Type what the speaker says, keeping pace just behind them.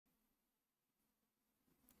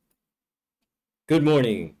Good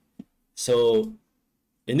morning. So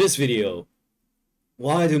in this video,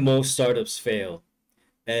 why do most startups fail?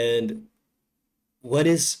 And what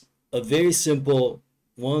is a very simple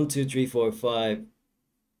 1, 2, 3, 4, 5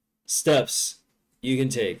 steps you can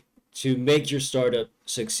take to make your startup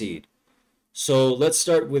succeed? So let's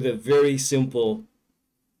start with a very simple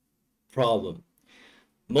problem.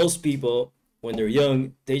 Most people, when they're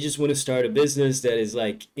young, they just want to start a business that is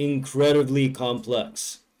like incredibly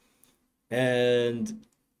complex. And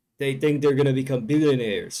they think they're going to become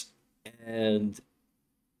billionaires. And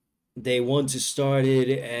they want to start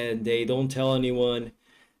it and they don't tell anyone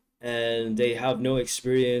and they have no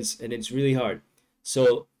experience and it's really hard.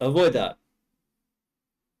 So avoid that.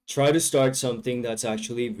 Try to start something that's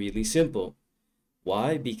actually really simple.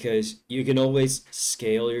 Why? Because you can always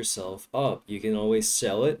scale yourself up. You can always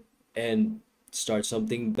sell it and start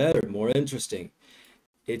something better, more interesting.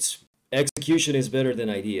 It's execution is better than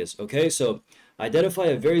ideas. Okay, so identify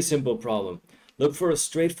a very simple problem. Look for a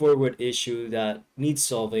straightforward issue that needs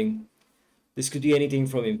solving. This could be anything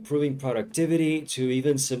from improving productivity to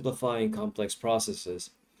even simplifying complex processes.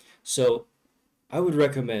 So I would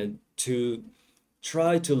recommend to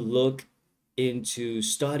try to look into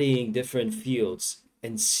studying different fields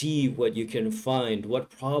and see what you can find, what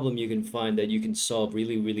problem you can find that you can solve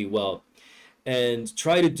really, really well. And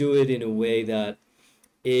try to do it in a way that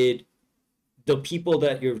the people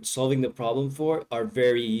that you're solving the problem for are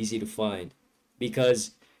very easy to find.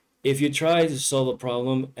 Because if you try to solve a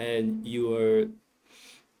problem and your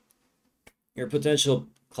potential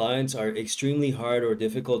clients are extremely hard or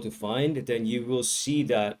difficult to find, then you will see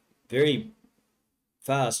that very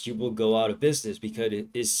fast you will go out of business because it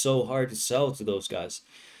is so hard to sell to those guys.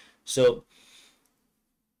 So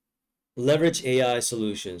leverage AI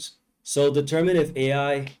solutions. So determine if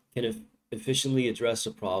AI can efficiently address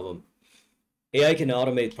a problem. AI can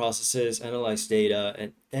automate processes, analyze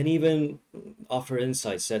data, and even offer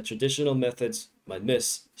insights that traditional methods might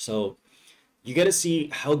miss. So you got to see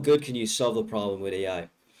how good can you solve the problem with AI.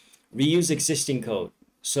 Reuse existing code.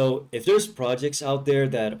 So if there's projects out there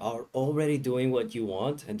that are already doing what you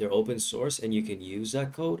want and they're open source and you can use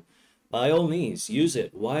that code, by all means, use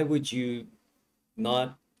it. Why would you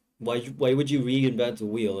not, why would you reinvent the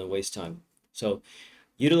wheel and waste time? So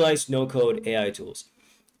utilize no-code AI tools.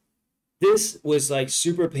 This was like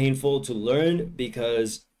super painful to learn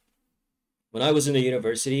because when I was in the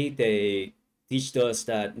university, they teach us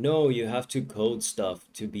that no, you have to code stuff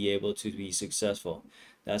to be able to be successful.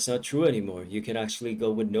 That's not true anymore. You can actually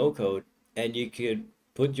go with no code and you could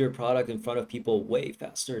put your product in front of people way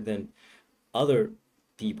faster than other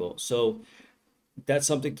people. So that's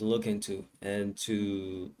something to look into and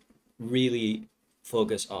to really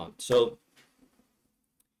focus on. So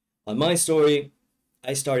on my story,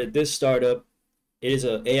 I started this startup. It is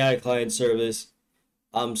an AI client service.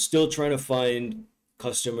 I'm still trying to find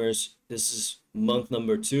customers. This is month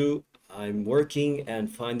number 2. I'm working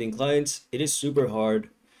and finding clients. It is super hard.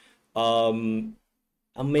 I'm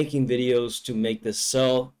making videos to make this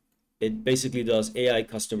sell. It basically does AI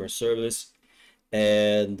customer service.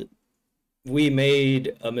 And we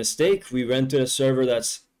made a mistake. We rented a server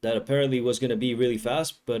that apparently was going to be really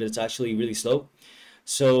fast, but it's actually really slow.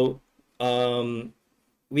 So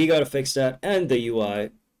we got to fix that. And the UI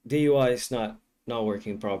is not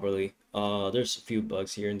working properly. There's a few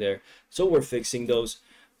bugs here and there, so we're fixing those.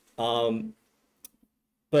 But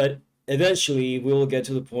eventually we will get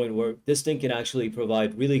to the point where this thing can actually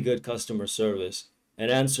provide really good customer service and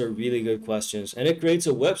answer really good questions, and it creates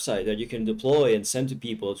a website that you can deploy and send to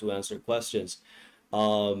people to answer questions.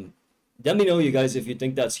 Let me know, you guys, if you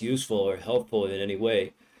think that's useful or helpful in any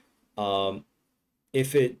way.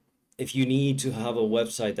 If you need to have a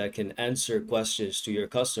website that can answer questions to your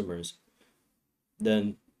customers,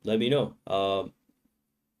 then let me know.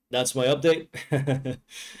 That's my update.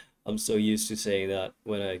 I'm so used to saying that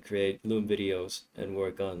when I create Loom videos and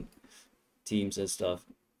work on teams and stuff.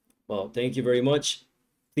 Well, thank you very much.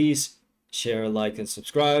 Please share, like, and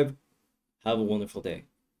subscribe. Have a wonderful day.